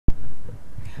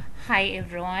Hi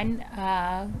everyone,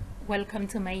 welcome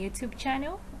to my YouTube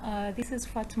channel. This is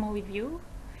Fatima with you.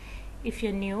 If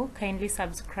you're new, kindly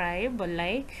subscribe or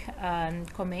like,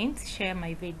 comment, share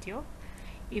my video.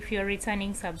 If you're a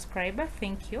returning subscriber,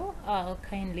 thank you.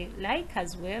 Kindly like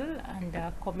as well and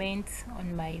comment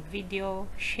on my video,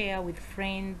 share with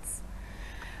friends.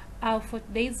 For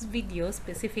today's video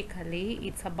specifically,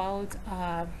 it's about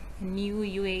new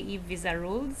UAE visa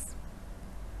rules.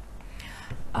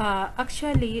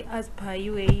 Actually, as per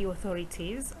UAE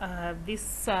authorities,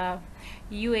 this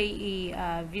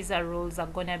UAE visa rules are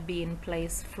gonna be in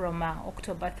place from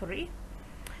October 3.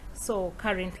 So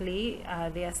currently,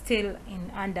 they are still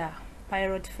in under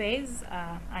pilot phase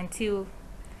until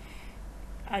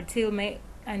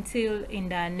in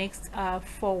the next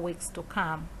 4 weeks to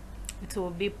come, it will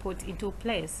be put into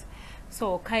place.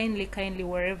 So kindly,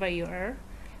 wherever you are,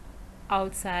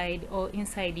 outside or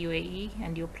inside UAE,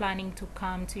 and you're planning to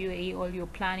come to UAE, or you're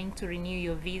planning to renew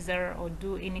your visa or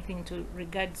do anything to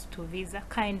regards to visa,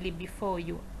 kindly, before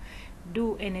you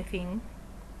do anything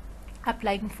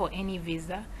applying for any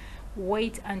visa,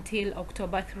 wait until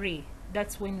October 3.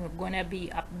 That's when you're gonna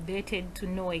be updated to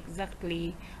know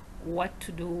exactly what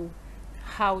to do,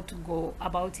 how to go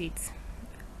about it.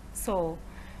 So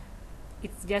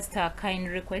it's just a kind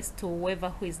request to whoever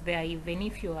who is there. Even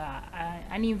if you are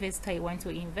an investor, you want to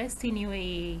invest in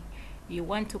UAE, you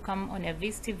want to come on a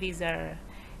visit visa,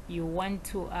 you want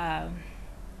to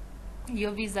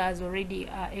your visa has already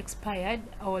expired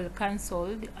or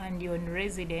cancelled and you're on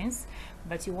residence,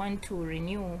 but you want to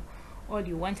renew, or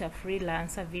you want a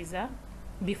freelancer visa,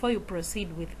 before you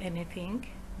proceed with anything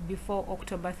before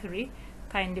October 3,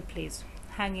 kindly please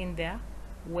hang in there,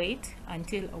 wait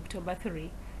until October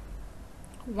 3.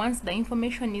 Once the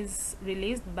information is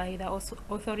released by the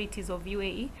authorities of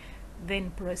UAE, then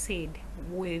proceed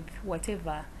with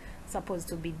whatever supposed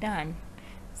to be done.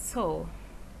 So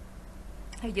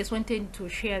I just wanted to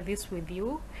share this with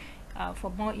you.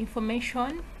 For more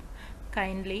information,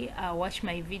 kindly watch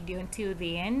my video until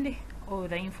the end. All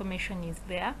the information is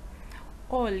there.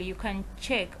 Or you can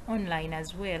check online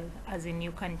as well, as in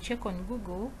you can check on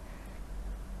Google.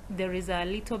 There is a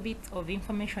little bit of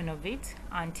information of it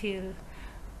until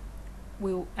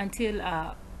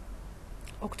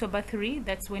October 3.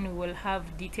 That's when we will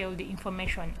have detailed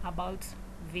information about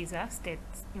visa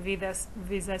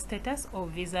status or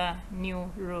visa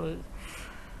new rule.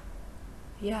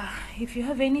 Yeah, if you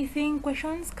have anything,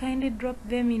 questions, kindly drop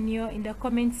them in the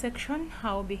comment section.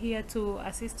 I'll be here to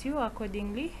assist you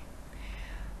accordingly.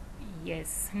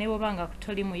 Yes, ne bw'obanga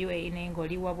toli mu UAE naye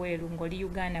ng'oli wabweru, ng'oli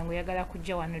Uganda, ng'oyagala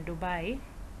kujja wano Dubai,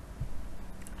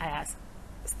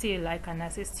 still I can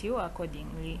assist you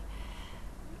accordingly.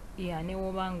 Yeah, ne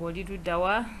bw'obanga oli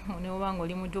luddawa, ne bw'obanga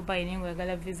oli mu Dubai naye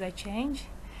ng'oyagala visa change,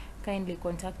 kindly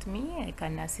contact me. I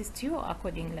can assist you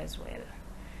accordingly as well.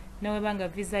 Ne bw'obanga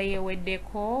visa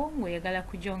yeeweddeko ng'oyagala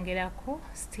kugyongerako,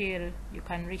 still you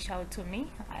can reach out to me.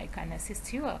 I can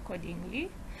assist you accordingly.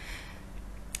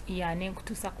 Yeah, ne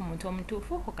nkutuusa ku muntu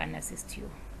omutuufu who can assist you.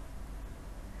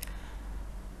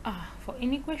 For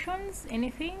any questions,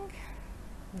 anything,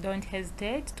 don't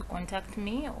hesitate to contact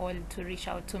me or to reach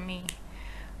out to me.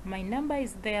 My number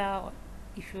is there.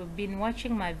 If you've been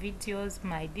watching my videos,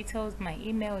 my details, my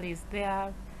email is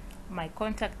there, my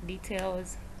contact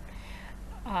details.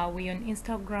 We on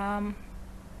Instagram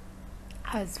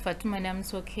as Fatima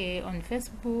Namsoke, on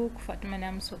Facebook Fatima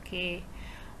Namsoke.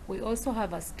 We also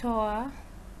have a store,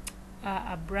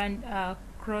 a brand,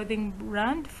 clothing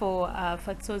brand for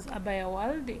Fatso's Abaya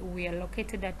World. We are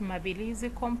located at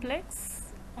Mabilizi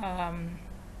Complex,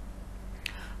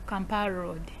 Kampala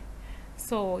Road.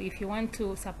 So if you want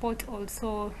to support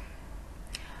also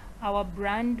our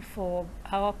brand, for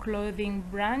our clothing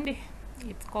brand,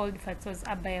 it's called Fatso's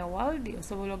Abaya World.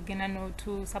 Osobola okugenda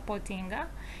to supporting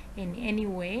in any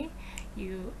way.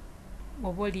 You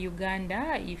over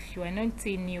Uganda, if you are not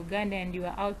in Uganda and you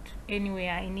are out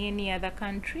anywhere in any other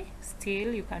country,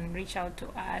 still you can reach out to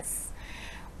us.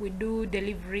 We do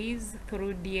deliveries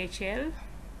through DHL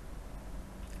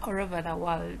all over the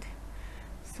world.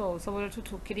 So sobola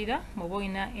tutuukirira bw'oba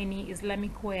olina any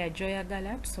Islamic wear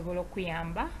gy'oyagala, tusobola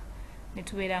okuyamba ne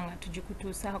tubeera nga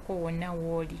tugikutuusaako wonna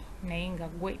w'oli, naye nga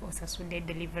gwe osasudde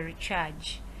delivery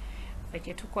charge. Ffe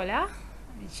kye tukola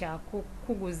kya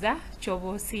kukuguza ky'oba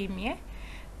osiimye,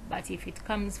 but if it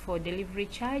comes for delivery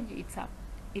charge,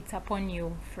 it's upon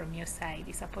you from your side.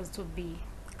 It's supposed to be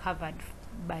covered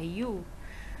by you.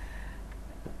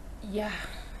 Yeah,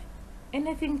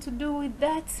 anything to do with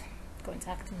that,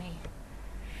 contact me.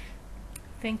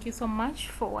 Thank you so much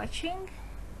for watching.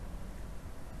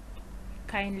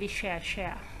 Kindly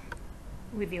share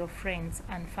with your friends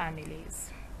and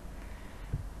families.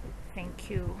 Thank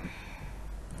you.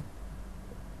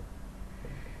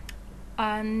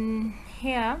 And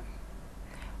here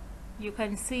you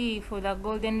can see for the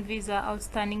golden visa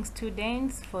outstanding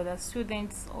students, for the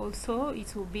students also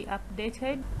it will be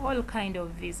updated, all kind of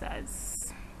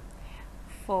visas.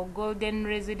 For golden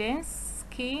residence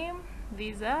scheme,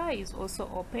 visa is also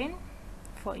open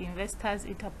for investors,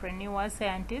 entrepreneurs,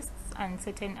 scientists, and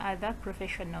certain other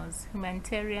professionals,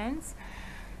 humanitarians,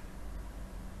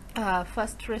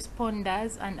 first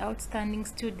responders, and outstanding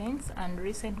students and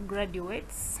recent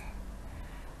graduates.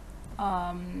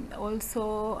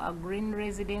 Also a green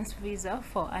residence visa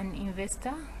for an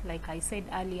investor, like I said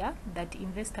earlier, that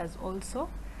investors also,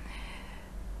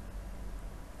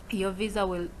 your visa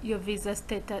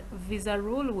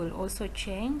rule will also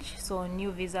change. So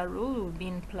new visa rule will be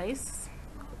in place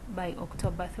by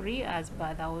October 3 as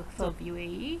per the authority of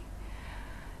UAE.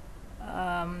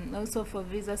 Also for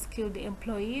visa skilled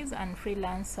employees and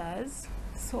freelancers,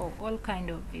 so all kind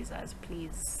of visas,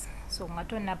 please. So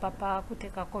ngatona papa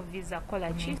kutekako visa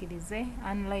kola chikirize,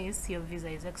 unless your visa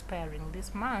is expiring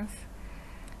this month,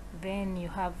 then you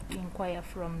have to inquire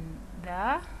from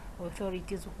the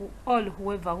authorities,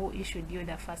 whoever who issued you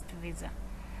the first visa.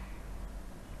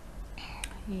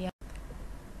 Yeah,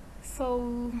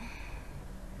 so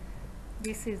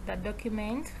this is the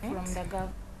document from the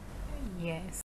government. Yes.